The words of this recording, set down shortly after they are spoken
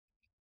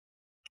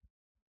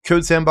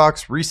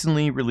CodeSandbox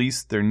recently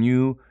released their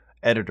new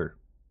editor.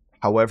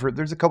 However,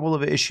 there's a couple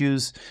of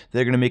issues that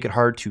are going to make it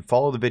hard to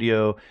follow the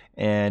video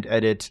and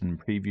edit and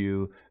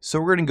preview, so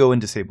we're going to go and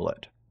disable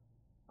it.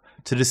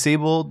 To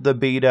disable the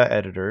beta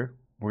editor,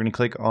 we're going to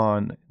click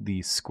on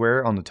the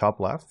square on the top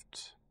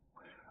left.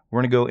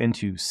 We're going to go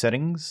into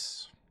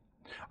Settings.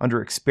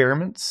 Under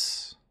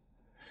Experiments,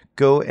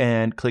 go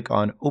and click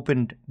on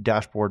Open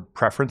Dashboard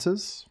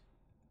Preferences.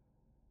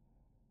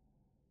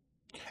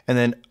 And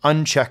then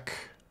uncheck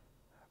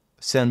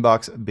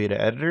Sandbox Beta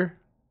Editor.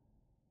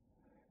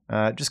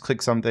 Just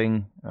click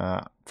something.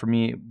 For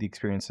me, the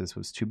experiences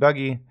was too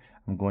buggy.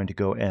 I'm going to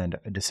go and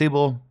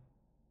disable.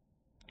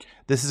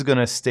 This is going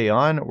to stay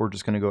on. We're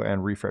just going to go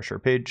and refresh our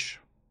page.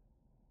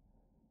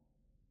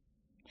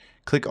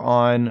 Click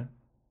on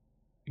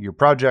your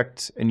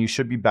project, and you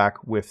should be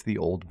back with the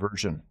old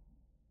version.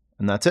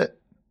 And that's it.